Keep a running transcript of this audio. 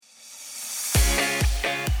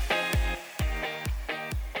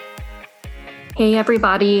Hey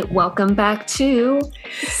everybody, welcome back to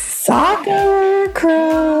Soccer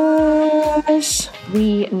Crush.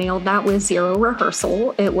 We nailed that with zero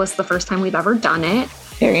rehearsal. It was the first time we've ever done it.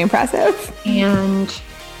 Very impressive. And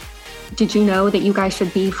did you know that you guys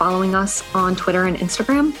should be following us on Twitter and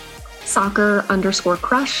Instagram?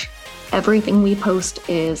 Soccer_crush. Everything we post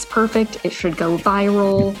is perfect. It should go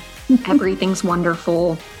viral. Everything's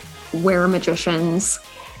wonderful. We're magicians.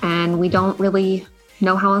 And we don't really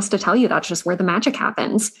know how else to tell you. That's just where the magic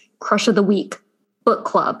happens. Crush of the week, book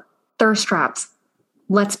club, thirst traps.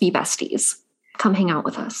 Let's be besties. Come hang out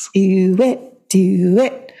with us. Do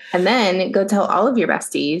it. And then go tell all of your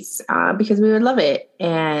besties because we would love it.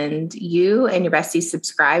 And you and your besties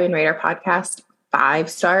subscribe and rate our podcast 5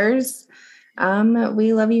 stars.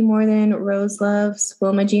 We love you more than Rose loves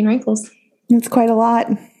Wilma Jean Rankles. It's quite a lot.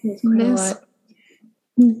 It's quite a lot.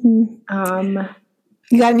 Mm-hmm.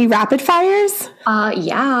 You got any rapid fires?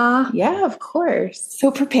 Yeah. Yeah, of course.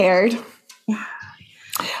 So prepared. Yeah.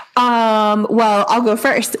 Well, I'll go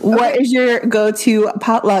first. Okay. What is your go-to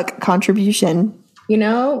potluck contribution? You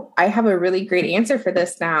know, I have a really great answer for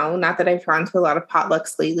this now. Not that I've gone to a lot of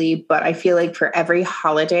potlucks lately, but I feel like for every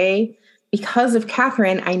holiday, because of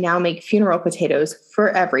Catherine, I now make funeral potatoes for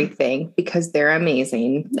everything because they're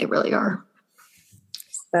amazing. They really are.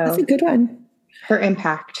 So that's a good one. Her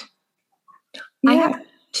impact. Yeah. I have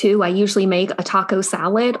 2. I usually make a taco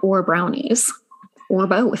salad or brownies or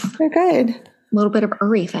both. They're good. A little bit of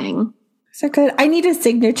everything. So good. I need a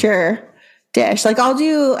signature dish. Like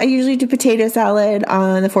I usually do potato salad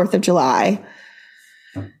on the 4th of July.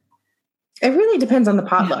 It really depends on the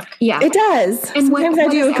potluck. Yeah. It does. And sometimes I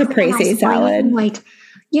do a caprese salad. Like,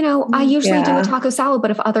 you know, I usually do a taco salad, but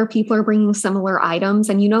if other people are bringing similar items,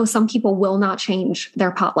 and you know, some people will not change their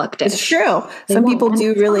potluck dish. It's true. Some people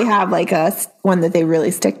do really have like one that they really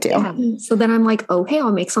stick to. Yeah. So then I'm like, okay,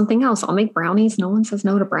 I'll make something else. I'll make brownies. No one says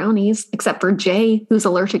no to brownies, except for Jay, who's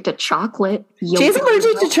allergic to chocolate. Jay's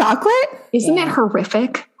allergic to chocolate? Isn't it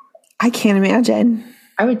horrific? I can't imagine.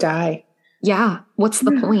 I would die. Yeah. What's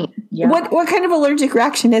the point? Yeah. What kind of allergic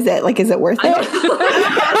reaction is it? Like, is it worth it?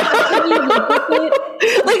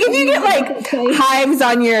 Like if you get like hives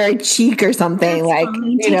on your cheek or something, like,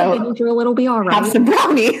 you know, it'll be all right. Have some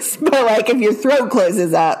brownies, but like if your throat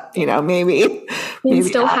closes up, you know, maybe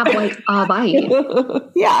still have like a bite.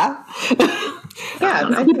 Yeah.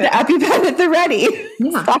 Yeah. Keep the EpiPen at the ready.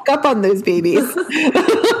 Yeah. Stock up on those babies.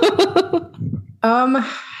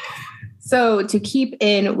 So to keep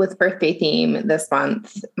in with birthday theme this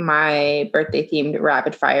month, my birthday themed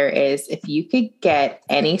rapid fire is if you could get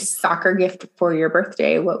any soccer gift for your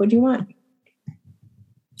birthday, what would you want?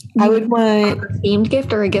 I would want a themed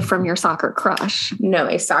gift or a gift from your soccer crush? No,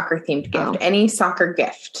 a soccer themed gift. Oh. Any soccer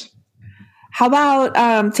gift. How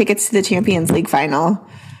about tickets to the Champions League final?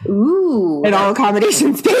 Ooh. And all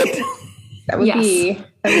accommodations paid. That would be...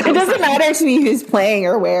 It doesn't matter to me who's playing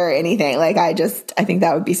or where or anything. Like I think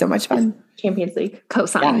that would be so much fun. Champions League.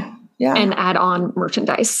 Cosign. Yeah. And add on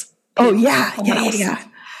merchandise. Oh yeah. Yeah.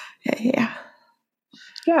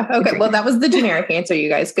 Okay. Well, that was the generic answer, you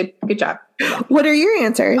guys. Good job. What are your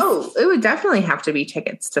answers? Oh, it would definitely have to be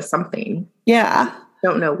tickets to something. Yeah.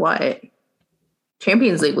 Don't know what.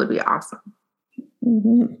 Champions League would be awesome.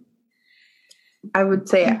 Mm-hmm. I would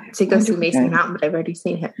say to go see Mason Mount, but I've already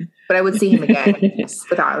seen him. But I would see him again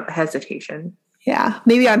without hesitation. Yeah,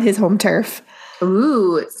 maybe on his home turf.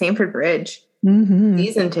 Ooh, Stamford Bridge. Mm-hmm.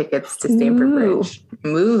 Season tickets to Stamford Bridge.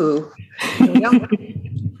 Ooh.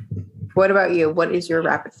 What about you? What is your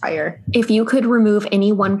rapid fire? If you could remove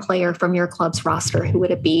any one player from your club's roster, who would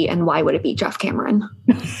it be, and why would it be Jeff Cameron?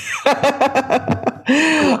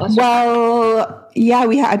 Well, yeah,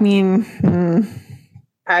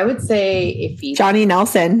 I would say if he's Johnny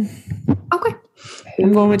Nelson. Okay.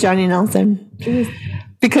 I'm going with Johnny Nelson.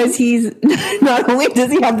 Because he's not only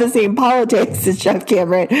does he have the same politics as Jeff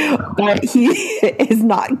Cameron, but he is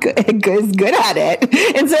not good at it.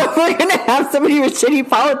 And so if we're going to have somebody with shitty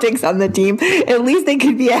politics on the team, at least they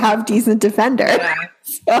could be a half decent defender. Yeah.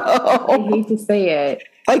 So I hate to say it.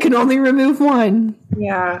 I can only remove one.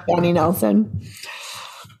 Yeah. Johnny Nelson.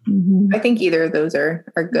 Mm-hmm. I think either of those are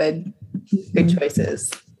good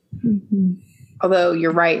choices. Mm-hmm. Although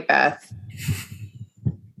you're right, Beth.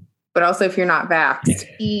 But also if you're not vaxxed.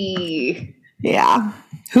 Yeah.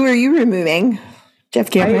 Who are you removing? Jeff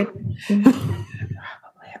Cameron?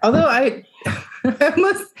 Although I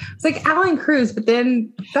it's like Alan Cruz, but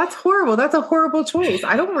then that's horrible. That's a horrible choice.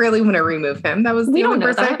 I don't really want to remove him. That was the only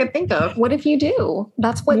person I could think of. What if you do?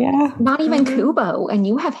 That's what, not even Kubo, and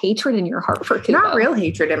you have hatred in your heart for Kubo. Not real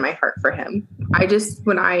hatred in my heart for him.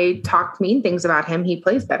 When I talk mean things about him, he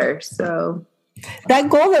plays better. So That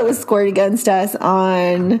goal that was scored against us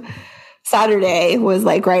on Saturday was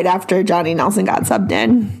like right after Johnny Nelson got subbed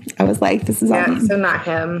in. I was like, this is yeah, so not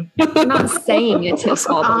him. We're not saying it's his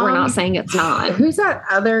fault, but we're not saying it's not. Who's that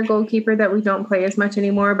other goalkeeper that we don't play as much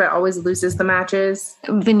anymore, but always loses the matches?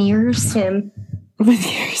 Veneers. Him.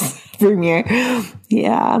 Vermeer.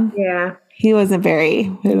 Yeah. Yeah. He wasn't very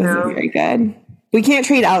good. We can't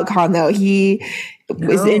trade Alcon though. He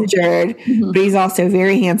was injured, but he's also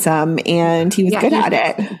very handsome and he was good at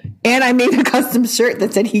it. And I made a custom shirt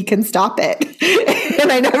that said he can stop it.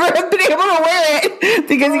 And I never have been able to wear it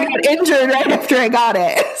because he got injured right after I got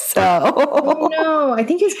it. So no, I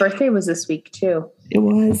think his birthday was this week too. It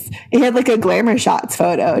was. It had like a Glamour Shots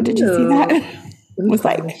photo. Did you see that? It was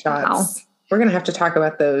like shots. Wow. We're gonna have to talk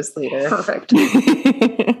about those later. Perfect.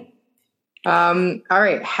 All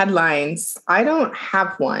right, headlines. I don't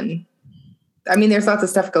have one. I mean, there's lots of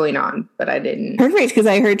stuff going on, but I didn't. Perfect, because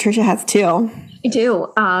I heard Trisha has two. I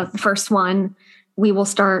do. The first one, we will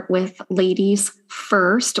start with ladies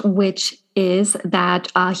first, which is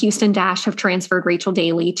that Houston Dash have transferred Rachel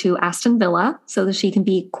Daly to Aston Villa so that she can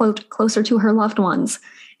be, quote, closer to her loved ones.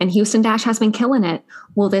 And Houston Dash has been killing it.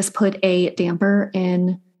 Will this put a damper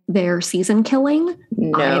in their season killing?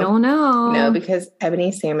 No, I don't know. No, because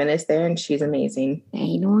Ebony Salmon is there and she's amazing.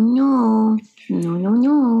 I don't know.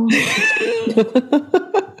 No.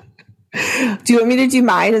 Do you want me to do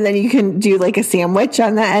mine and then you can do like a sandwich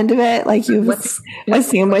on the end of it? Like you have a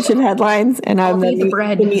sandwich of headlines and I'm the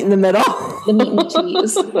bread, the meat in the middle. The meat and the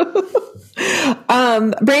cheese.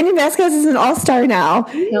 Brandon Vasquez is an all-star now,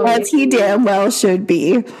 as he damn well should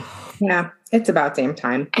be. Yeah, it's about damn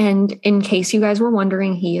time. And in case you guys were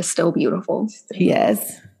wondering, he is still beautiful.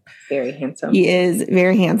 Yes. Very handsome. He is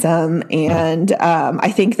very handsome. And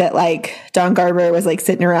I think that like Don Garber was like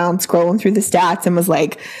sitting around scrolling through the stats and was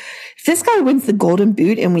like, if this guy wins the Golden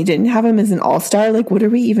Boot and we didn't have him as an all-star, like what are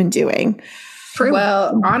we even doing? True.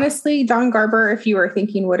 Well, honestly, Don Garber, if you were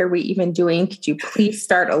thinking, what are we even doing? Could you please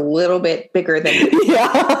start a little bit bigger than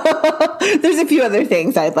Yeah. There's a few other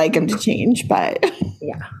things I'd like him to change, but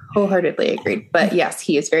yeah, wholeheartedly agreed. But yes,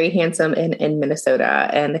 he is very handsome in Minnesota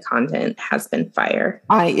and the content has been fire.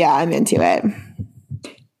 I'm into it.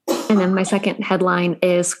 And then my second headline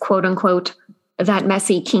is quote unquote, that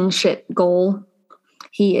Messi king shit goal.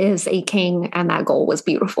 He is a king and that goal was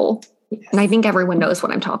beautiful. Yes. And I think everyone knows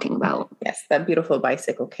what I'm talking about. Yes, that beautiful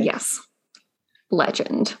bicycle kick. Yes.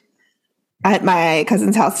 Legend. At my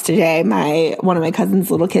cousin's house today, one of my cousin's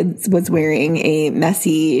little kids was wearing a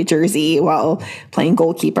Messi jersey while playing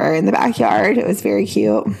goalkeeper in the backyard. It was very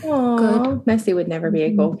cute. Aww. Good. Messi would never be a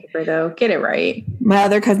goalkeeper, though. Get it right. My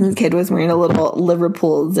other cousin's kid was wearing a little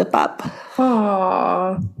Liverpool zip up.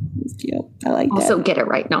 Aww. It was cute. I liked it. Also, get it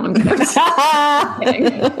right. No, I'm kidding.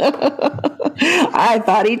 I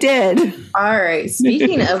thought he did. All right.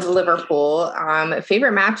 Speaking of Liverpool,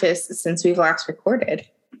 favorite matches since we've last recorded.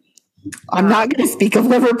 I'm not going to speak of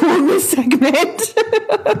Liverpool in this segment.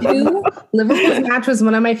 Liverpool's match was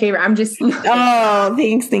one of my favorite. I'm just thanks.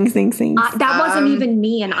 That wasn't even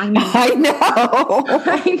me, and I know.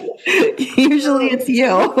 Usually it's you.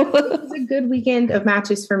 It was a good weekend of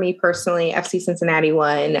matches for me personally. FC Cincinnati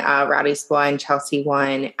won, Rowdies won, Chelsea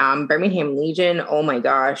won, Birmingham Legion. Oh my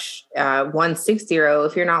gosh, won 6-0.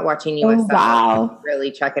 If you're not watching USL, really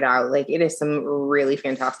check it out. Like it is some really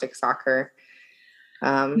fantastic soccer.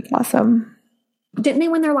 Awesome. Didn't they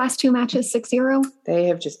win their last two matches 6-0? They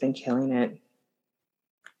have just been killing it.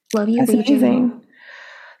 Love you. That's amazing.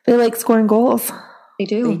 They like scoring goals. They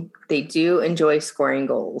do. They do enjoy scoring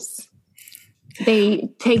goals. They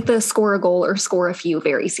take the score a goal or score a few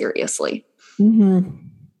very seriously. Mm-hmm.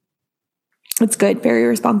 It's good. Very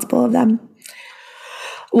responsible of them.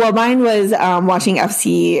 Well, mine was watching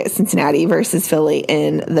FC Cincinnati versus Philly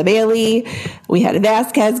in the Bailey. We had a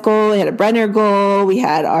Vasquez goal. We had a Brenner goal. We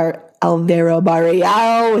had our Alvaro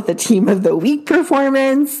Barreal with a Team of the Week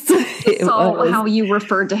performance. How you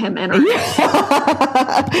referred to him in our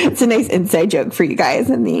It's a nice inside joke for you guys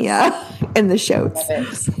in the shows.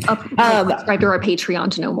 Subscribe to our Patreon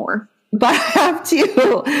to know more. But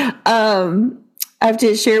I have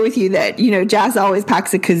to share with you that, Jazz always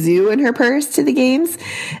packs a kazoo in her purse to the games,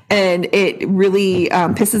 and it really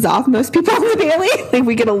pisses off most people in the Bailey. Like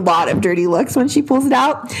we get a lot of dirty looks when she pulls it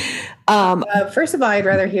out. First of all, I'd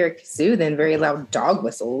rather hear a kazoo than very loud dog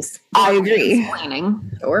whistles. I agree.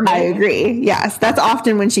 I agree. Yes, that's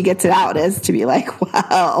often when she gets it out, is to be like,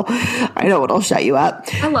 well, I know what'll shut you up.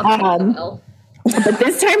 I love But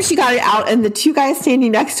this time she got it out, and the two guys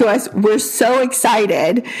standing next to us were so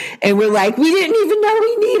excited. And we're like, we didn't even know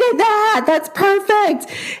we needed that. That's perfect.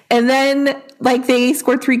 And then, like, they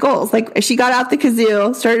scored 3 goals. Like, she got out the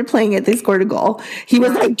kazoo, started playing it, they scored a goal. He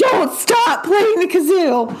was like, don't stop playing the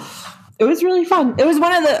kazoo. It was really fun. It was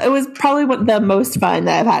probably the most fun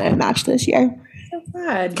that I've had in a match this year.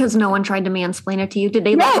 Because no one tried to mansplain it to you. Did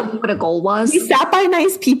they let you know what a goal was? We sat by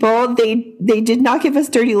nice people. They did not give us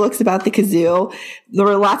dirty looks about the kazoo. There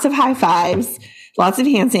were lots of high fives, lots of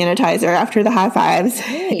hand sanitizer after the high fives,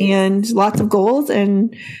 and lots of goals.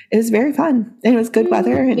 And it was very fun. And it was good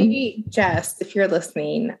weather. And maybe, Jess, if you're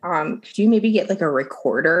listening, could you maybe get like a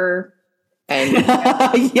recorder? And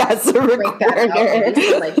yes, a recorder.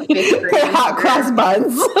 For hot cross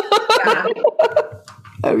buns. Yeah.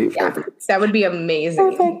 That would be perfect. That would be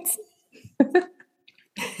amazing. Perfect.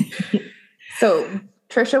 So,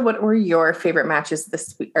 Trisha, what were your favorite matches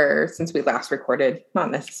this week, or since we last recorded?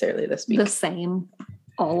 Not necessarily this week. The same.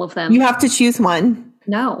 All of them. You have to choose one.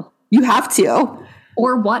 No. You have to.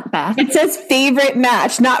 Or what, Beth? It says favorite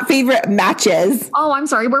match, not favorite matches. Oh, I'm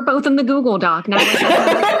sorry. We're both in the Google Doc now.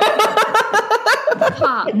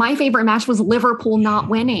 My favorite match was Liverpool not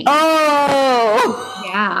winning. Oh.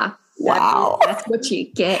 Yeah. Wow. That's what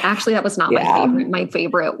you get. Actually, that was not my favorite. My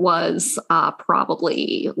favorite was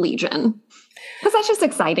probably Legion. Because that's just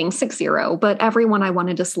exciting, 6-0. But everyone I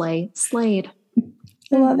wanted to slay, slayed.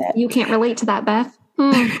 I love it. You can't relate to that, Beth?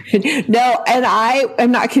 No, and I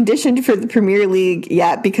am not conditioned for the Premier League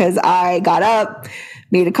yet because I got up,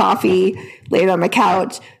 made a coffee, laid on my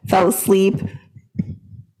couch, fell asleep.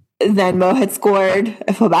 Then Mo had scored.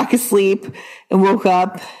 I fell back asleep and woke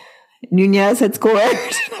up. Nunez had scored.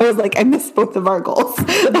 I was like, I missed both of our goals.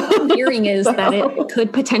 What I'm hearing is that it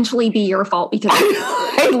could potentially be your fault because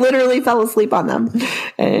I literally fell asleep on them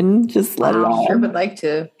and just let it all. I sure would like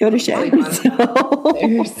to go to shit. I'd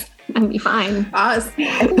be fine. I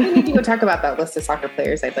think we need to go talk about that list of soccer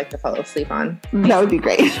players I'd like to fall asleep on. That would be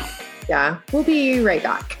great. Yeah, we'll be right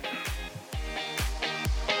back.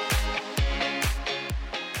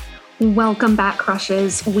 Welcome back,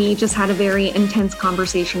 crushes. We just had a very intense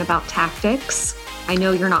conversation about tactics. I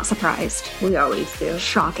know you're not surprised. We always do.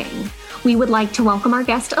 Shocking. We would like to welcome our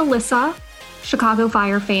guest, Alyssa, Chicago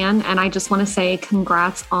Fire fan. And I just want to say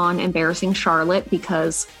congrats on embarrassing Charlotte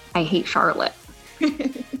because I hate Charlotte.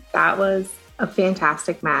 That was a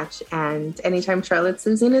fantastic match. And anytime Charlotte's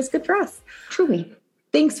losing is good for us. Truly.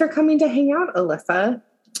 Thanks for coming to hang out, Alyssa.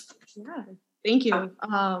 Yeah, thank you.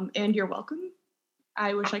 And you're welcome.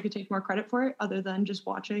 I wish I could take more credit for it other than just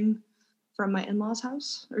watching from my in-laws'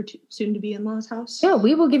 house or soon to be in-laws' house. Yeah,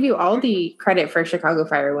 we will give you all the credit for Chicago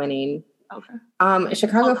Fire winning. Okay.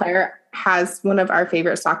 Chicago Fire has one of our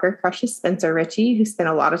favorite soccer crushes, Spencer Ritchie, who spent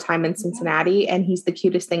a lot of time in Cincinnati, and he's the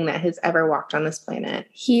cutest thing that has ever walked on this planet.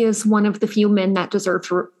 He is one of the few men that deserves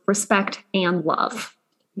respect and love.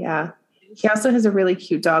 Yeah. He also has a really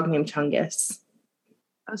cute dog named Chungus.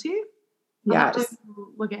 Does he? Yeah. I'll have to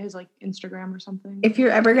look at his Instagram or something. If you're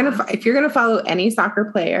ever gonna follow any soccer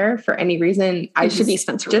player for any reason, I should be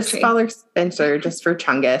Spencer. Just follow Spencer just for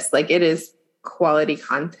Chungus. Like, it is quality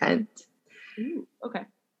content. Ooh, okay.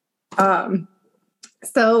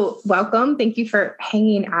 So welcome. Thank you for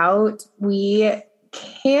hanging out. We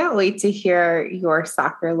can't wait to hear your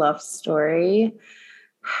soccer love story.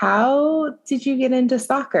 How did you get into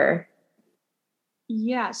soccer?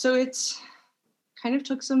 Yeah, so it's kind of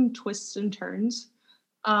took some twists and turns.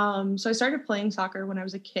 So I started playing soccer when I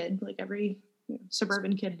was a kid, like every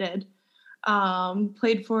suburban kid did.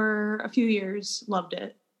 Played for a few years, loved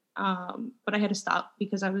it. But I had to stop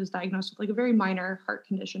because I was diagnosed with like a very minor heart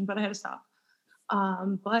condition, but I had to stop.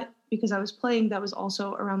 But because I was playing, that was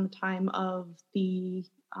also around the time of the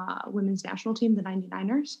women's national team, the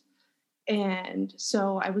 99ers. And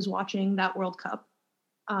so I was watching that World Cup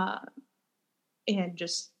and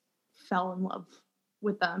just fell in love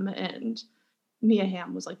with them. And Mia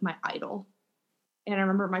Hamm was like my idol. And I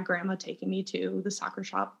remember my grandma taking me to the soccer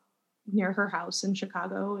shop near her house in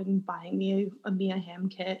Chicago and buying me a Mia Hamm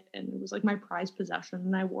kit. And it was like my prized possession.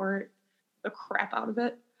 And I wore the crap out of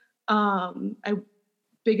it.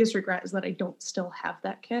 Biggest regret is that I don't still have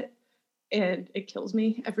that kit. And it kills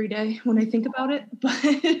me every day when I think about it.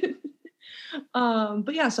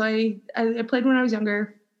 But yeah, so I played when I was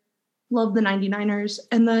younger, loved the 99ers.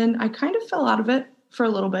 And then I kind of fell out of it for a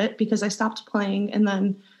little bit because I stopped playing. And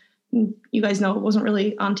then you guys know it wasn't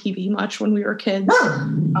really on TV much when we were kids.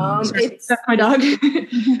 That's my dog.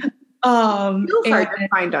 It's hard to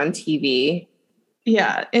find on TV.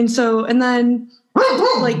 Yeah. And then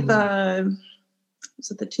like the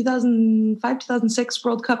 2005, 2006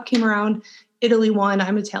 World Cup came around. Italy won.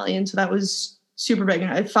 I'm Italian. So that was super big.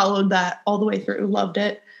 And I followed that all the way through, loved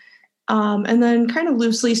it. And then kind of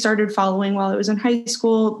loosely started following while I was in high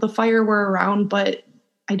school. The Fire were around, but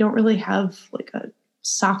I don't really have like a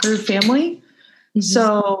soccer family. Mm-hmm.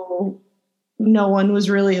 So no one was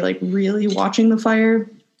really watching the Fire,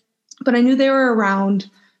 but I knew they were around.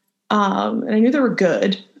 And I knew they were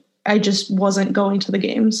good. I just wasn't going to the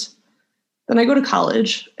games. Then I go to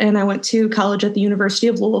college, and I went to college at the University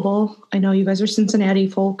of Louisville. I know you guys are Cincinnati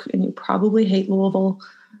folk, and you probably hate Louisville.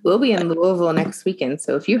 We'll be in Louisville next weekend.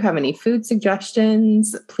 So if you have any food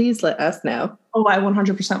suggestions, please let us know. Oh, I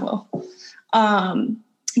 100% will.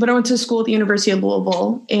 But I went to school at the University of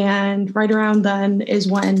Louisville, and right around then is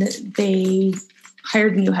when they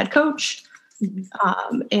hired a new head coach.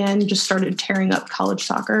 And just started tearing up college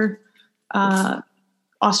soccer.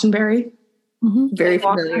 Austin Berry. Mm-hmm. Very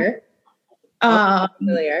familiar.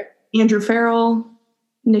 Andrew Farrell,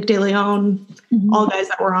 Nick DeLeon, all guys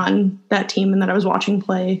that were on that team and that I was watching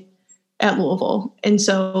play at Louisville. And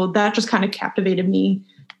so that just kind of captivated me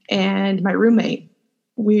and my roommate.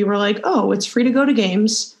 We were like, oh, it's free to go to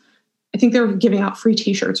games. I think they were giving out free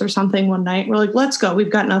t-shirts or something one night. We're like, let's go.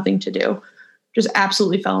 We've got nothing to do. Just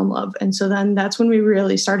absolutely fell in love. And so then that's when we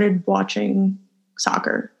really started watching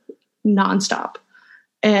soccer nonstop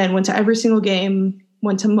and went to every single game,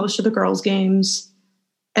 went to most of the girls' games,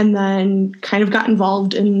 and then kind of got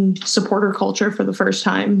involved in supporter culture for the first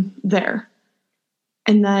time there.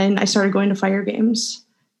 And then I started going to Fire games,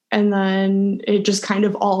 and then it just kind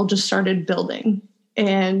of all just started building.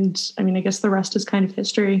 And I mean, I guess the rest is kind of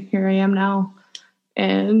history. Here I am now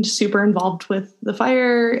and super involved with the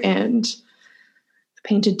Fire and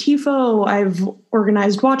painted tifo. I've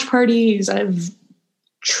organized watch parties. I've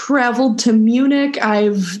traveled to Munich.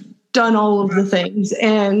 I've done all of the things,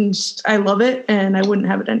 and I love it, and I wouldn't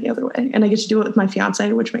have it any other way. And I get to do it with my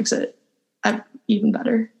fiance, which makes it even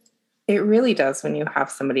better. It really does when you have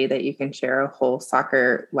somebody that you can share a whole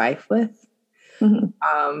soccer life with.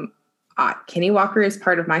 Mm-hmm. Kenny Walker is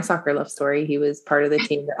part of my soccer love story. He was part of the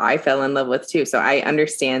team that I fell in love with too. So I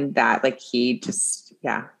understand that, like, he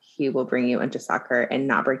will bring you into soccer and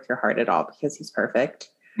not break your heart at all because he's perfect.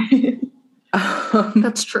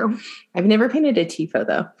 That's true. I've never painted a tifo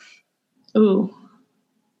though. Ooh,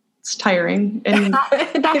 it's tiring. And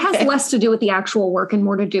that has less to do with the actual work and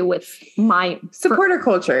more to do with my supporter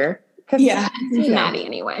culture. Yeah. Cincinnati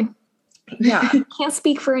anyway. Yeah. Can't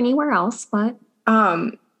speak for anywhere else, but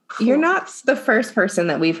you're not the first person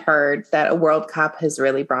that we've heard that a World Cup has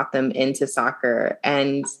really brought them into soccer.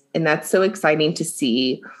 And that's so exciting to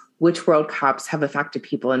see which World Cups have affected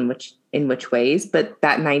people in which ways. But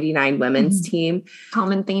that 99 women's team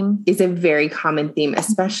common theme is a very common theme,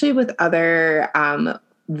 especially with other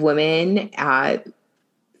women.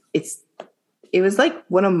 It was like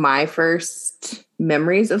one of my first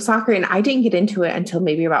memories of soccer, and I didn't get into it until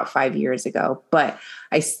maybe about 5 years ago, but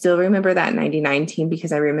I still remember that 99 team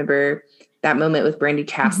because I remember that moment with Brandi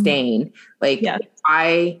Chastain.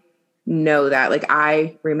 I know that, like,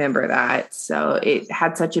 I remember that. So it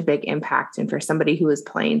had such a big impact. And for somebody who was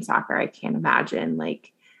playing soccer, I can't imagine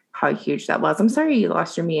like how huge that was. I'm sorry you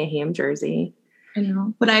lost your Mia Hamm jersey. I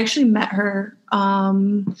know, but I actually met her. I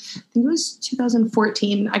think it was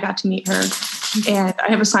 2014. I got to meet her, and I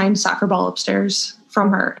have a signed soccer ball upstairs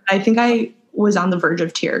from her. I think I was on the verge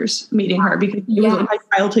of tears meeting her because my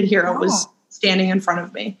childhood hero was standing in front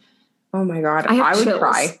of me. Oh my God. I would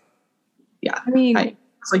cry. Yeah. I mean, I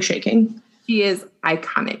was like shaking. She is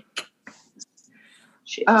iconic.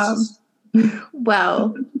 She is.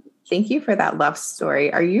 Well, thank you for that love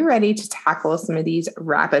story. Are you ready to tackle some of these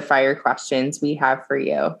rapid fire questions we have for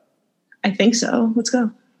you? I think so. Let's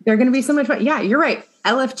go. They're going to be so much fun. Yeah, you're right.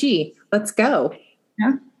 LFG. Let's go.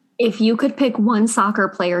 Yeah. If you could pick one soccer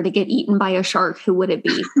player to get eaten by a shark, who would it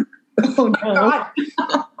be? Oh, no.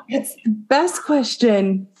 It's the best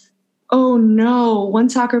question. Oh, no. One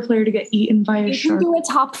soccer player to get eeten by a shark. You can do a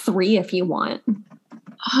top 3 if you want.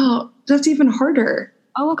 Oh, that's even harder.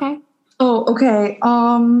 Oh, okay. Oh, okay.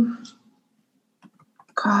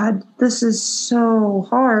 God, this is so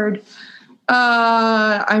hard.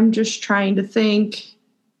 I'm just trying to think.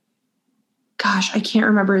 Gosh, I can't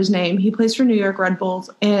remember his name. He plays for New York Red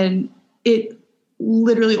Bulls, and it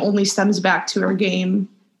literally only stems back to a game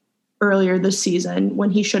earlier this season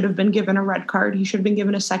when he should have been given a red card. He should have been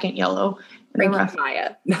given a second yellow. And God,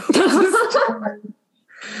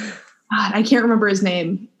 I can't remember his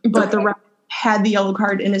name, but the ref had the yellow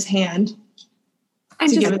card in his hand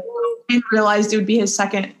and realized it would be his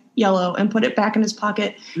second yellow and put it back in his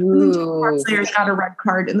pocket. And then 2 players got a red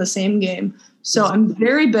card in the same game. So I'm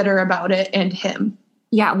very bitter about it and him.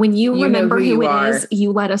 Yeah, when you You know remember who who you it are. is,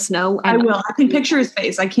 you let us know. I will. I can picture his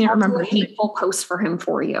face. I can't I'll do remember a his name. hateful post for him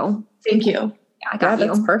for you. Thank you. Yeah, I Yeah, got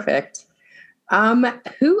that's you. perfect.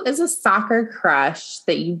 Who is a soccer crush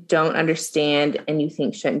that you don't understand and you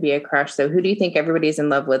think shouldn't be a crush? So who do you think everybody's in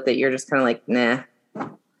love with that you're just kind of like, nah?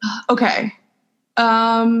 Okay.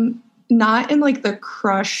 Not in like the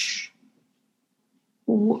crush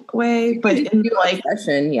way, but in the, like,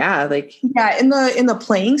 Obsession, yeah, like yeah, in the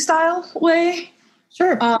playing style way.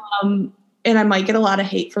 sure. And I might get a lot of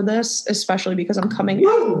hate for this, especially because I'm coming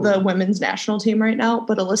out the women's national team right now.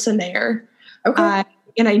 But Alyssa Nair, Okay.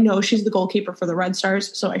 and I know she's the goalkeeper for the Red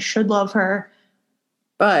Stars, so I should love her.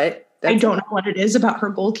 But I don't know what it is about her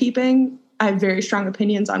goalkeeping. I have very strong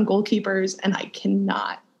opinions on goalkeepers, and I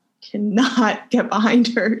cannot get behind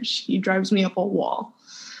her. She drives me up a wall.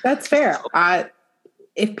 that's fair.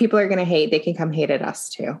 If people are going to hate, they can come hate at us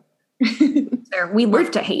too. We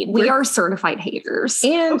love to hate. We are certified haters.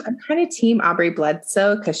 And I'm kind of team Aubrey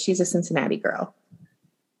Bledsoe because she's a Cincinnati girl.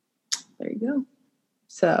 There you go.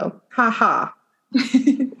 So, haha.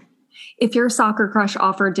 If your soccer crush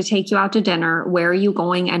offered to take you out to dinner, where are you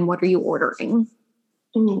going and what are you ordering?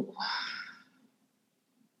 Ooh.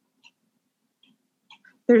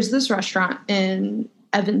 There's this restaurant in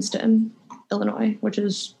Evanston, Illinois, which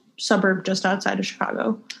is a suburb just outside of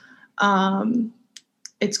Chicago.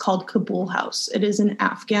 It's called Kabul House. It is an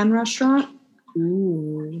Afghan restaurant.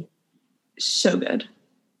 Ooh. So good.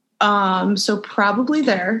 So probably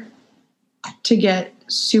there to get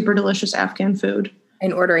super delicious Afghan food.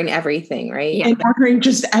 And ordering everything, right? Yeah. And ordering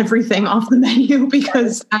just everything off the menu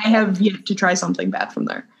because I have yet to try something bad from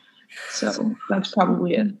there. So that's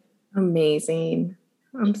probably it. Amazing.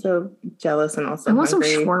 I'm so jealous and also I want some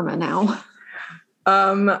hungry. shawarma now.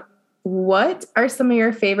 What are some of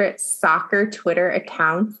your favorite soccer Twitter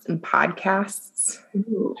accounts and podcasts?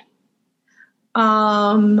 Ooh.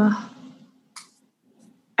 I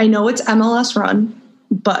know it's MLS Run,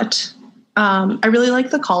 but I really like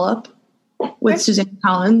the Call Up with Suzanne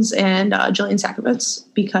Collins and Jillian Sakovitz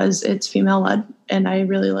because it's female led, and I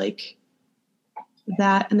really like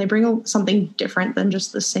that. And they bring something different than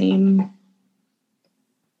just the same.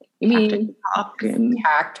 You mean talk and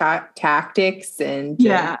tactics and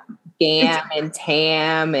yeah, gam and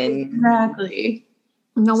tam and exactly.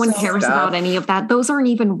 No one So cares stuff. about any of that. Those aren't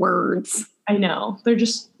even words. I know they're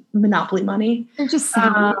just Monopoly money. They're just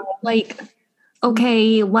sound like,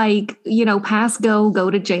 okay, like, pass go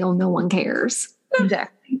to jail. No one cares.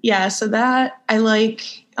 Exactly. Yeah. So that I like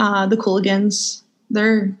the Cooligans.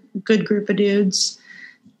 They're a good group of dudes.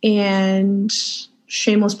 And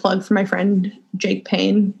shameless plug for my friend Jake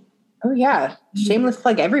Payne. oh yeah, shameless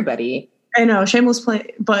plug everybody. I know, shameless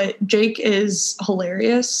play, but Jake is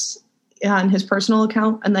hilarious on his personal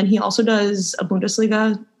account. And then he also does a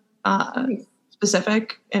Bundesliga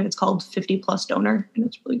specific, and it's called 50 Plus Donor, and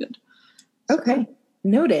it's really good. Okay,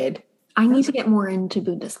 noted. I need to get more into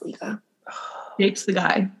Bundesliga. Jake's the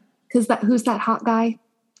guy. Because who's that hot guy?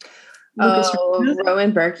 Lucas Oh,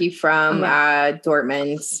 Rowan Berkey from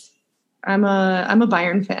Dortmund. I'm a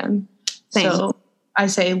Bayern fan. Same. So I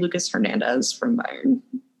say Lucas Hernandez from Bayern.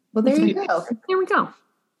 Well, there you go. There we go.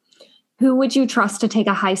 Who would you trust to take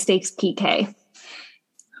a high stakes PK?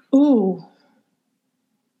 Ooh.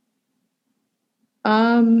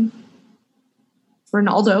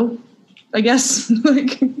 Ronaldo, I guess.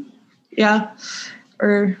 Yeah.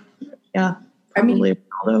 Or yeah, probably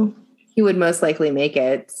Ronaldo. He would most likely make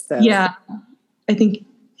it. So Yeah. I think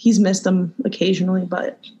he's missed them occasionally,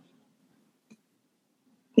 but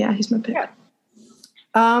yeah, he's my pick.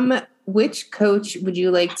 Yeah. Which coach would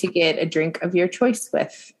you like to get a drink of your choice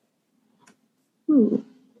with? Ooh.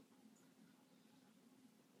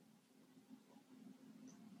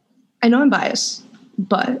 I know I'm biased,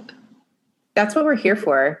 but That's what we're here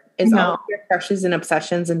for, is No. all of your crushes and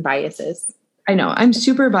obsessions and biases. I know I'm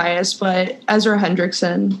super biased, but Ezra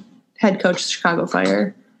Hendrickson, head coach of Chicago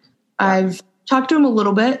Fire, I've talked to him a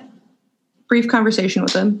little bit, brief conversation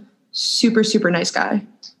with him. Super, super nice guy.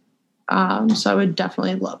 So I would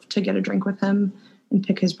definitely love to get a drink with him and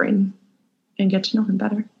pick his brain and get to know him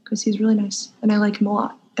better because he's really nice and I like him a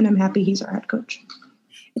lot. And I'm happy he's our head coach.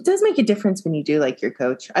 It does make a difference when you do like your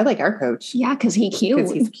coach. I like our coach Yeah, because he's cute.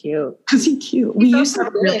 because he's cute. Because he's cute. We He's used to also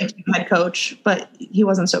have a really good. cute head coach, but he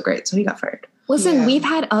wasn't so great, so he got fired. Listen, Yeah. we've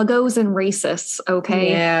had uggos and racists,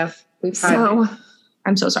 okay? Yeah, we've had. So,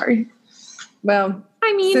 I'm so sorry. Well,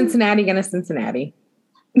 I mean, Cincinnati gonna Cincinnati.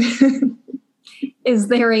 is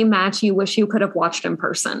there a match you wish you could have watched in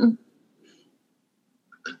person?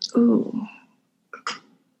 Ooh.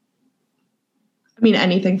 I mean,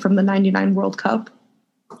 anything from the 99 World Cup,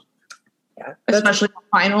 Yeah, especially the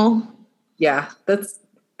final. yeah. That's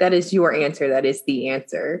That is your answer. That is the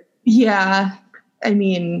answer. Yeah. I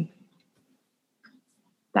mean,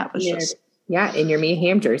 that was Yeah. just Yeah, in your Mia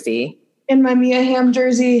Hamm jersey. in my Mia Hamm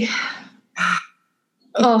jersey.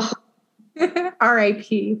 Oh,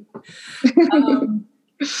 R.I.P.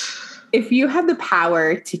 If you had the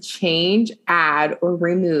power to change, add, or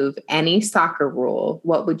remove any soccer rule,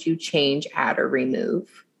 what would you change, add, or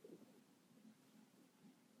remove?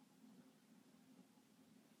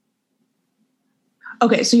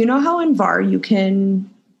 okay. So you know how in VAR you can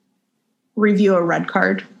review a red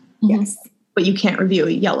card, Yes. but you can't review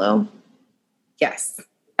a yellow? Yes.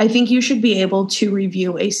 I think you should be able to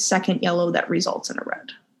review a second yellow that results in a red.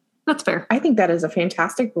 That's fair. I think that is a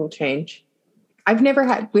fantastic rule change. We haven't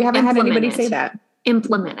had Implement anybody it. say that.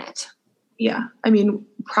 Implement it. Yeah. I mean,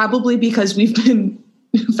 probably because we've been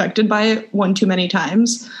affected by it one too many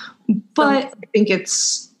times, but I think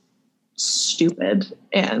it's stupid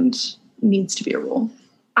and needs to be a rule.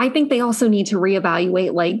 I think they also need to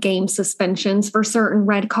reevaluate like game suspensions for certain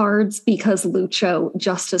red cards because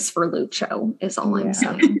justice for Lucho is all I'm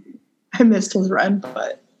saying. I missed his red,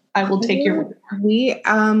 but I will take your. We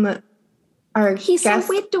our He's guest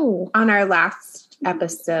a widow. on our last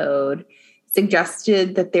episode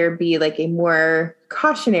suggested that there be like a more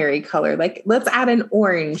cautionary color, like let's add an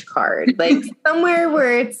orange card, like somewhere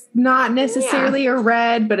where it's not necessarily a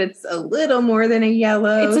red, but it's a little more than a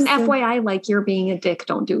yellow. It's an FYI, like you're being a dick.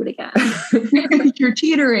 Don't do it again. You're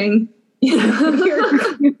teetering.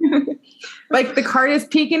 Like the card is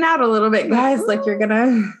peeking out a little bit, guys. Like you're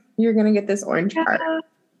gonna get this orange card.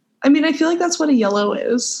 I mean, I feel like that's what a yellow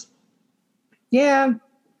is. Yeah.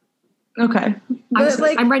 Okay. But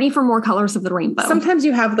like I'm ready for more colors of the rainbow. sometimes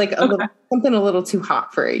you have like something a little too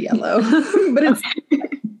hot for a yellow, but it's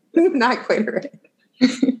not quite right.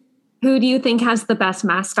 Who do you think has the best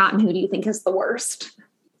mascot and who do you think is the worst?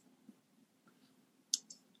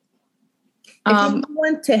 If you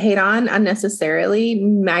want to hate on unnecessarily,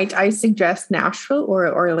 might I suggest Nashville or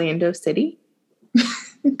Orlando City?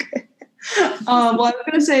 Okay. Well, I was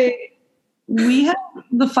going to say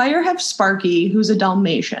the Fire have Sparky, who's a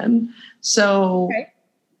Dalmatian, so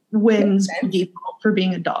wins by default for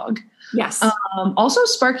being a dog. Yes. Also,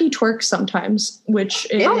 Sparky twerks sometimes, which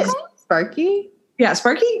is Sparky. Yeah,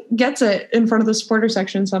 Sparky gets it in front of the supporter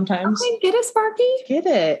section sometimes. Okay, get a Sparky. Get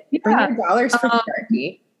it. Yeah. Bring your dollars for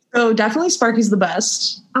Sparky. So definitely Sparky's the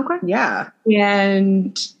best. Okay. Yeah.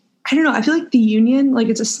 And I don't know. I feel like the Union, like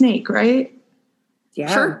it's a snake, right?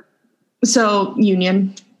 Yeah. Sure. So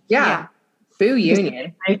Union. Yeah. Boo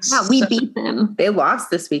Union. Yeah, we beat them. They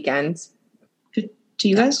lost this weekend. To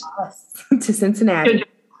you guys? To Cincinnati.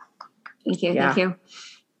 Thank you. Yeah. Thank you.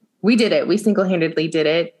 We did it. We single-handedly did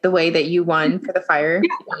it the way that you won for the Fire.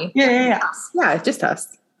 Yeah. Yeah, just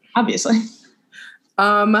us. Obviously.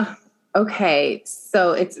 Okay,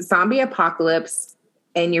 so it's zombie apocalypse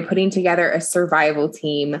and you're putting together a survival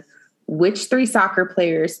team. Which 3 soccer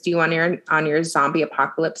players do you want on your zombie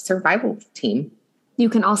apocalypse survival team? You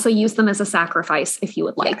can also use them as a sacrifice if you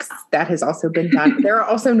would like. Yes, that has also been done. There are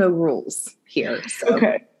also no rules here. So.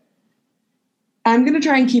 Okay. I'm going to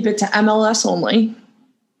try and keep it to MLS only.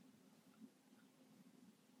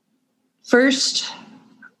 First,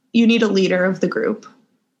 you need a leader of the group.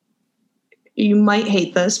 You might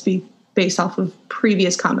hate this based off of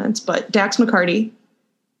previous comments, but Dax McCarty.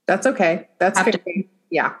 That's okay. That's fair.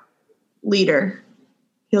 Yeah. Leader.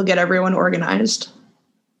 He'll get everyone organized.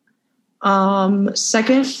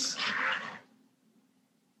 Second,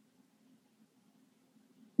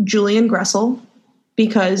 Julian Gressel,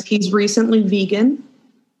 because he's recently vegan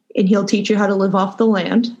and he'll teach you how to live off the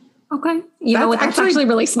land. Okay. You know what? That's actually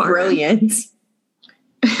really smart. Brilliant.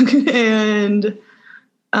 And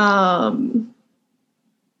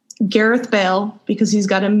Gareth Bale, because he's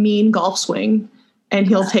got a mean golf swing and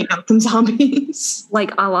he'll take out some zombies.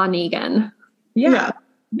 Like a la Negan. Yeah,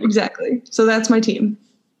 exactly. So that's my team.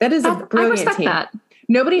 That is a brilliant I respect team. that.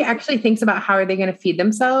 Nobody actually thinks about how are they going to feed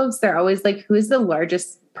themselves. They're always like, who's the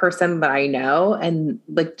largest person that I know? And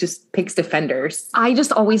like just picks defenders. I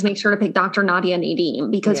just always make sure to pick Dr. Nadia Nadim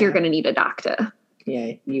because you're going to need a doctor.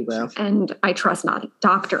 Yeah, you will. And I trust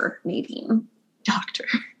Dr. Nadim. Doctor.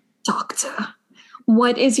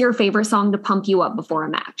 What is your favorite song to pump you up before a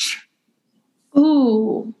match?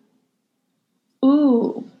 Ooh.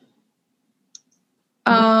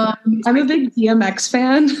 I'm a big DMX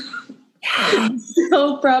fan.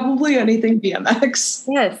 So probably anything DMX.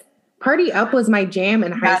 Yes. Party Up was my jam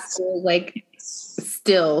in high school. Like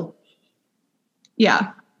still.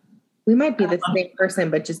 Yeah. We might be the same person,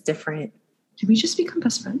 but just different. Did we just become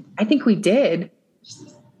best friends? I think we did.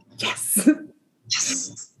 Yes.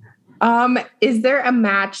 Yes. Is there a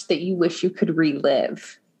match that you wish you could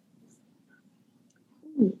relive?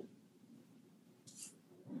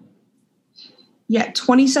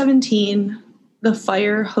 2017, the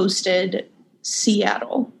Fire hosted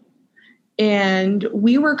Seattle. And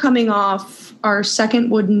we were coming off our second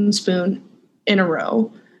wooden spoon in a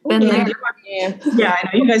row. Been there. Yeah,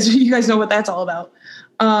 I know. You guys know what that's all about.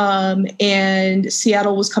 And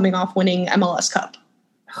Seattle was coming off winning MLS Cup.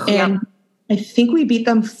 And I think we beat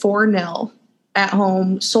them 4-0 at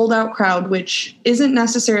home, sold out crowd, which isn't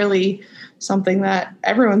necessarily something that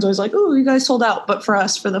everyone's always like, oh, you guys sold out. But for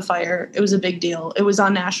us, for the Fire, it was a big deal. It was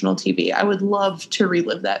on national TV. I would love to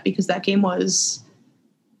relive that because that game was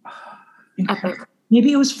epic.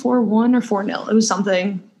 Maybe it was 4-1 or 4-0. It was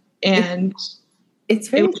something. And it's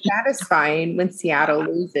very satisfying when Seattle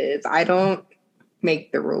loses. I don't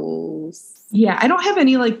make the rules. Yeah, I don't have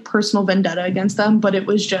any like personal vendetta against them, but it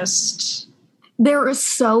was just... They're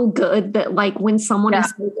so good that like when someone is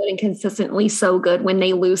so good and consistently so good, when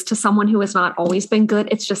they lose to someone who has not always been good,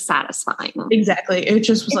 it's just satisfying. Exactly. It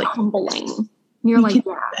just was like humbling. You're like,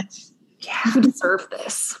 you deserve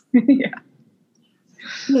this. Yeah.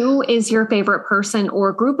 Who is your favorite person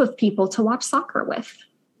or group of people to watch soccer with?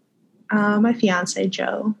 My fiance,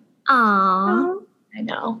 Joe. Aww. I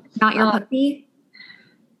know. Not your puppy?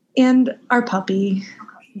 And our puppy.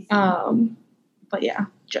 But yeah,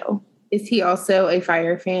 Joe. Is he also a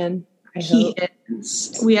Fire fan? He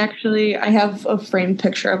is. I have a framed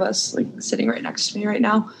picture of us like sitting right next to me right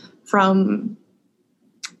now from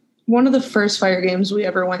one of the first Fire games we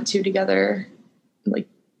ever went to together. Like,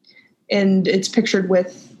 and it's pictured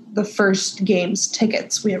with the first game's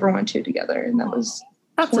tickets we ever went to together. And that was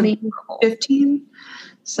 2015.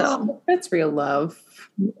 So that's real love.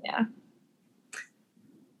 Yeah.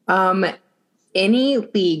 Any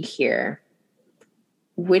league here,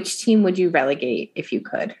 which team would you relegate if you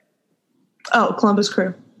could? Oh, Columbus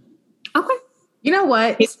Crew. Okay. You know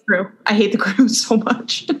what? I hate the Crew so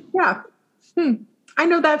much. Yeah. I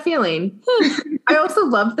know that feeling. I also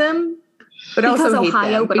love them, but because also hate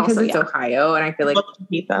them but because also, it's Ohio, and I feel like I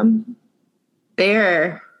hate them.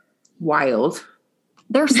 They're wild.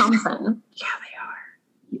 They're something. Yeah, they are.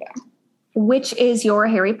 Yeah. Which is your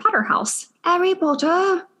Harry Potter house? Harry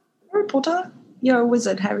Potter. Harry Potter. You're a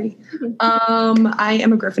wizard, Harry. I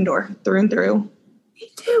am a Gryffindor through and through. Me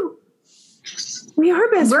too. We are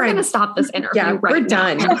best We're friends. going to stop this interview right we're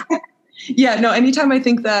now. done. Yeah, no, anytime I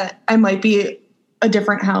think that I might be a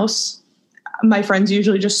different house, my friends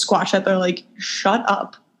usually just squash that. They're like, shut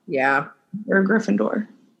up. Yeah. We're a Gryffindor.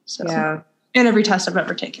 So, yeah. And every test I've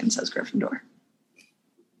ever taken says Gryffindor.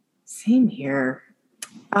 Same here.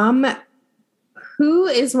 Who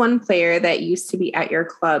is one player that used to be at your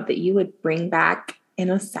club that you would bring back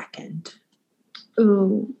in a second?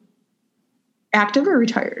 Ooh. Active or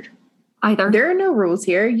retired? Either. There are no rules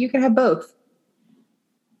here. You can have both.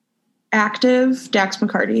 Active, Dax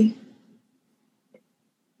McCarty.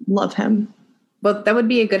 Love him. Well, that would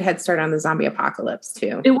be a good head start on the zombie apocalypse,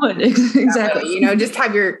 too. It would. Exactly. Way, just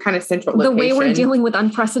have your kind of central location. The way we're dealing with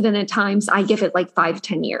unprecedented times, I give it like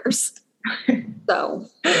 5-10 years. So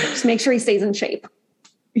just make sure he stays in shape.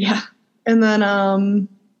 Yeah. And then, I don't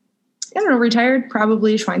know, retired,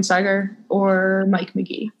 probably Schweinsteiger or Mike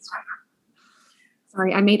McGee.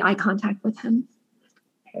 Sorry, I made eye contact with him.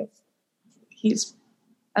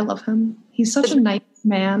 I love him. He's such a nice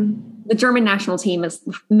man. The German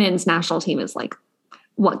men's national team is like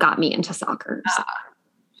what got me into soccer. So.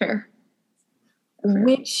 Fair.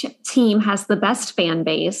 Which team has the best fan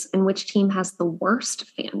base and which team has the worst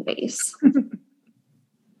fan base?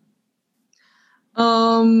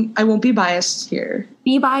 I won't be biased here.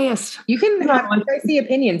 Be biased. You can have spicy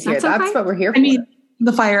opinions here. That's okay. What we're here for. I mean,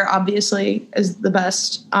 the Fire obviously is the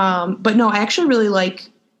best. But no, I actually really like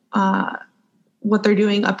what they're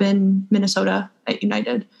doing up in Minnesota at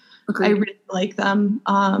United. Agreed. I really like them.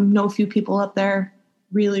 Know a few people up there.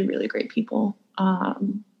 Really, really great people.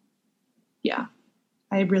 Yeah,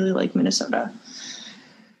 I really like Minnesota.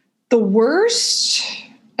 The worst,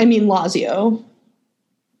 Lazio.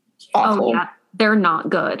 Awful. Oh, yeah. They're not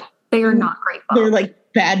good. They are not great. They're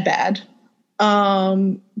like bad.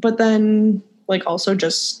 But then like also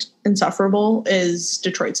just insufferable is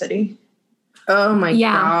Detroit City. Oh my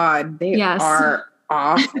God. They are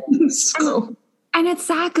awful. And it's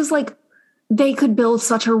sad because like they could build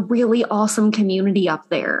such a really awesome community up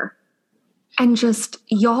there. And just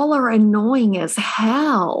y'all are annoying as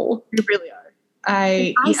hell. You really are.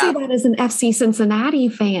 I say that as an FC Cincinnati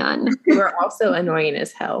fan. You're also annoying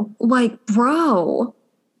as hell. Like, bro,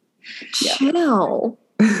 chill.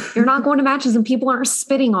 You're not going to matches and people aren't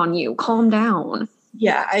spitting on you. Calm down.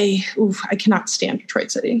 Yeah, I cannot stand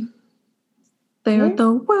Detroit City. They're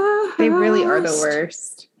the worst. They really are the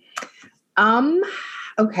worst.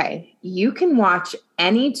 Okay, you can watch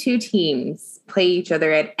any two teams play each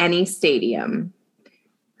other at any stadium.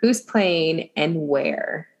 Who's playing and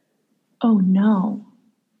where? Oh no.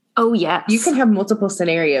 Oh, yes. You can have multiple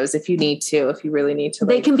scenarios if you need to, if you really need to.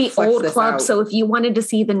 They like, can be flex old this clubs. out. So if you wanted to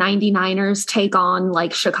see the 99ers take on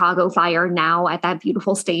like Chicago Fire now at that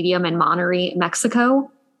beautiful stadium in Monterrey,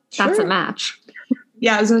 Mexico, that's a Sure. match.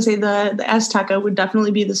 Yeah, I was gonna say the Azteca would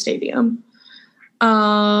definitely be the stadium.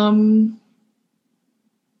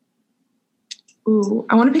 Ooh,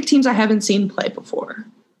 I want to pick teams I haven't seen play before.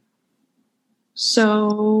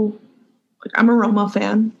 So, like, I'm a Roma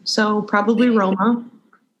fan, so probably Roma.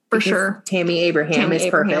 For Because sure. Tammy Abraham Tammy is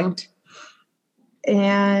Abraham. perfect.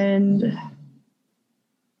 And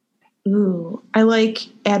I like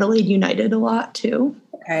Adelaide United a lot too.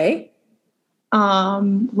 Okay.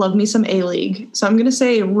 Love me some A-League. So I'm going to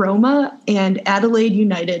say Roma and Adelaide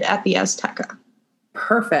United at the Azteca.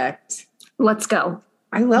 Perfect. Let's go.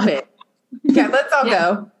 I love it. Yeah, let's all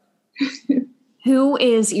Yeah. go. Who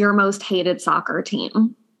is your most hated soccer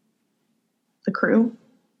team? The Crew.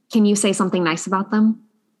 Can you say something nice about them?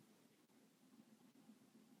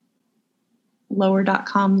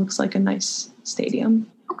 Lower.com looks like a nice stadium.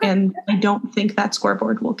 Okay. And I don't think that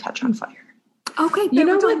scoreboard will catch on fire. Okay. You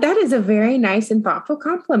know what? That is a very nice and thoughtful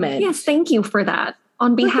compliment. Yes, thank you for that.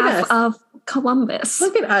 On Look at behalf us. of Columbus.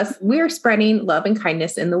 Look at us. We're spreading love and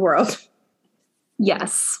kindness in the world.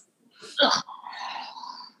 Yes.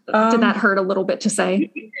 Did that hurt a little bit to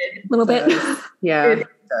say? A little bit. Yeah. It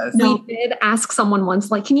does. We did ask someone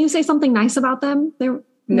once, like, can you say something nice about them?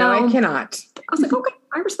 No, I cannot. I was like, okay,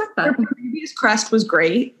 I respect that. Their previous crest was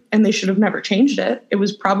great, and they should have never changed it. It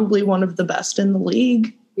was probably one of the best in the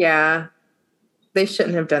league. Yeah. They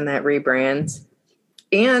shouldn't have done that rebrand.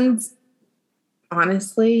 And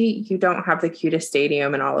honestly, you don't have the cutest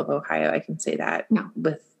stadium in all of Ohio. I can say that. No.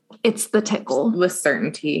 With It's the tickle.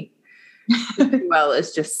 certainty. Well,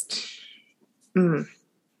 it's just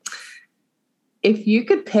If you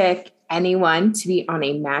could pick anyone to be on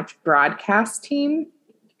a match broadcast team,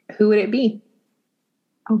 who would it be?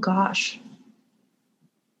 Oh gosh.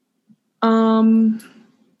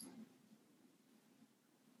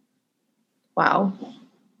 Wow.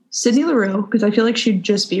 Sydney LaRue, because I feel like she'd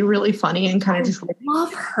just be really funny and kind of just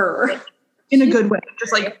Love her. in a good way,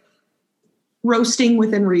 just like roasting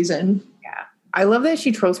within reason. Yeah. I love that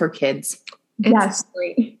she trolls her kids. Yes.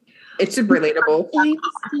 Great. It's just relatable.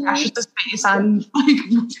 Crashes the space on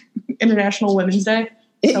like International Women's Day.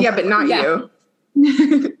 Yeah, but not Yeah.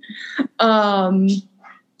 you.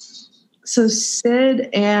 So Sid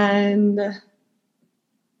and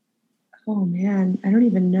oh man, I don't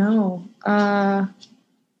even know.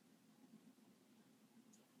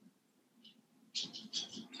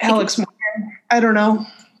 Alex Morgan. I don't know.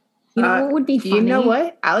 You know what would be funny? You know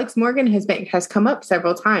what? Alex Morgan has come up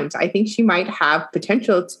several times. I think she might have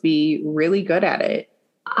potential to be really good at it.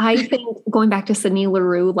 I think going back to Sydney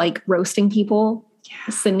LaRue, like roasting people,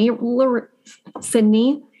 Sydney and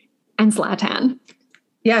Zlatan.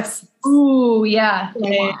 Yes. Ooh, yeah.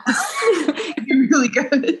 You're really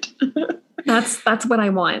good. That's what I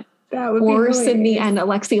want. That would Or be Sydney hilarious. and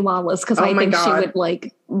Alexi Lawless, because Oh I my think she God. would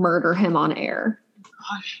like murder him on air.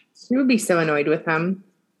 Gosh. She would be so annoyed with him.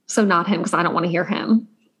 So not him, because I don't want to hear him.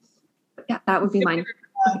 But yeah, that would be mine.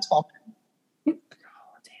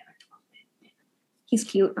 He's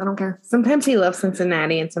cute. I don't care. Sometimes he loves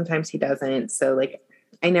Cincinnati and sometimes he doesn't. So like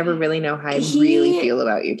I never really know how I He really feel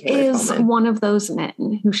about you, Taylor Is Coleman. one of those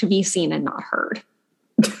men who should be seen and not heard.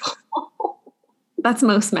 That's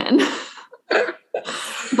most men.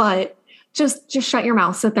 But just shut your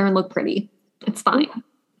mouth, sit there and look pretty. It's fine.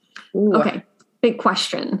 Ooh. Okay. Big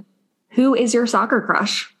question. Who is your soccer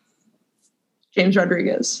crush? James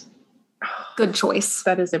Rodriguez. Good choice.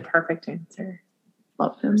 That is a perfect answer.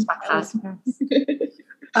 Love him.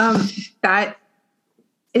 That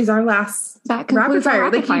is our last That rapid concludes our fire.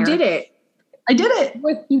 rapid Like fire. you did it. I did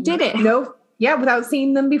it. You did it. No, yeah, without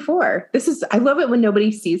seeing them before. I love it when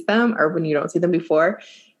nobody sees them or when you don't see them before,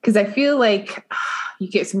 because I feel like you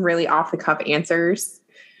get some really off the cuff answers.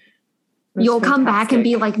 It's You'll come back and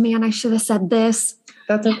be fantastic. like, man, I should have said this.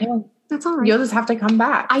 That's okay. That's all right. You'll just have to come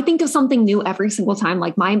back. I think of something new every single time.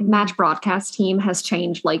 Like my match broadcast team has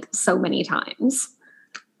changed like so many times.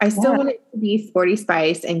 I still Yeah. want it to be Sporty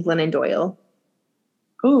Spice and Glennon Doyle.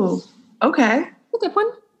 Ooh, okay. A good one.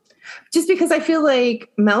 Just because I feel like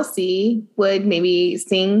Mel C would maybe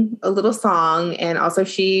sing a little song, and also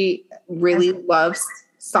she really loves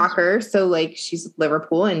soccer. So like she's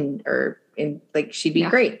Liverpool and like she'd be Yeah.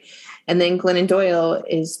 great. And then Glennon Doyle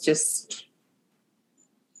is just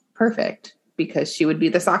perfect because she would be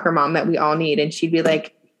the soccer mom that we all need. And she'd be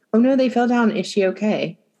like, Oh no, they fell down. Is she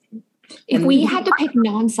okay? If we had to pick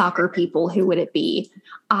non-soccer people, who would it be?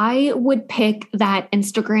 I would pick that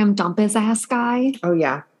Instagram dump his ass guy. Oh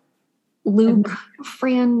yeah. Luke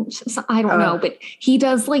I don't know, but he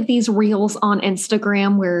does like these reels on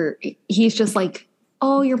Instagram where he's just like,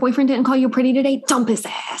 oh, your boyfriend didn't call you pretty today? Dump his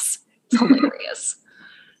ass. It's hilarious.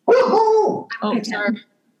 Oh, sorry.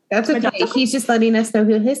 That's okay. He's just letting us know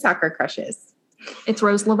who his soccer crush is. It's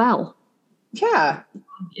Rose Lavelle. Yeah.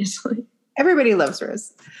 Obviously. Everybody loves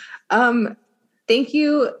Rose. Thank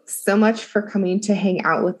you so much for coming to hang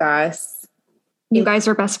out with us. You guys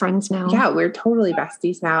are best friends now. Yeah, we're totally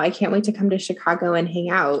besties now. I can't wait to come to Chicago and hang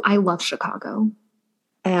out. I love Chicago.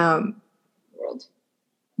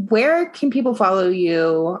 Where can people follow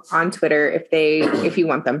you on Twitter if you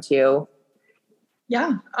want them to?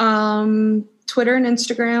 Yeah. Twitter and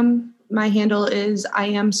Instagram. My handle is I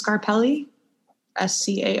am Scarpelli,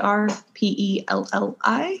 SCARPELLI.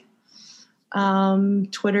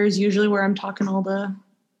 Twitter is usually where I'm talking all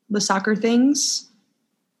the soccer things.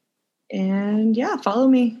 And yeah, follow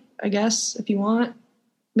me, I guess, if you want.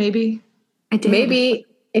 Maybe. I did. Maybe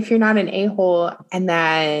if you're not an a-hole, and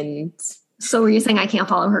then... So were you saying I can't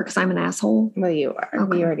follow her because I'm an asshole? Well, you are.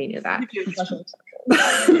 Okay. We already knew that.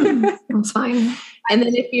 That's fine. And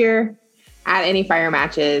then if you're at any fire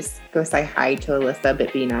matches, go say hi to Alyssa,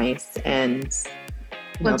 but be nice. And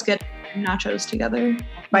let's get nachos together.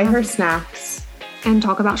 Buy her snacks. And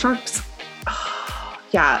talk about sharks.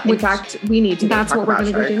 Yeah. In fact, we need to That's what we're going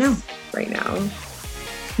to go do now. Right now.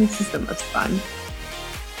 This is the most fun.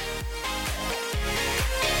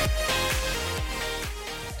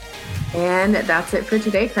 And that's it for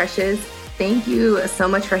today, crushes. Thank you so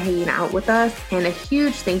much for hanging out with us. And a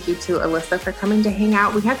huge thank you to Alyssa for coming to hang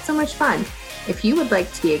out. We had so much fun. If you would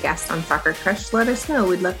like to be a guest on Soccer Crush, let us know.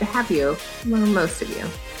 We'd love to have you. Well, most of you.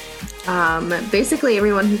 Basically,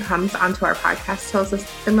 everyone who comes onto our podcast tells us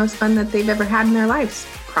the most fun that they've ever had in their lives,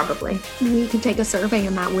 probably. We could take a survey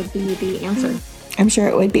and that would be the answer. I'm sure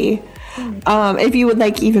it would be. If you would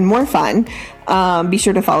like even more fun, be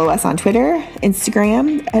sure to follow us on Twitter,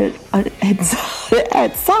 Instagram at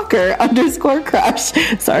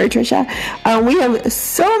soccer_crush. Sorry, Trisha. We have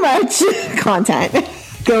so much content.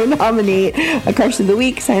 Go nominate a crush of the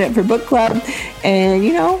week, sign up for book club, and,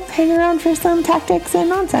 hang around for some tactics and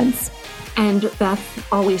nonsense. And Beth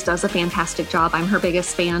always does a fantastic job. I'm her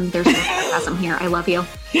biggest fan. There's no sarcasm here. I love you.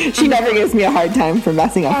 She never gives me a hard time for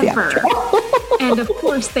messing up the outro. And of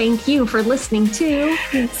course, thank you for listening to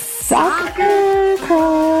Soccer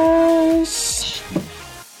Crush.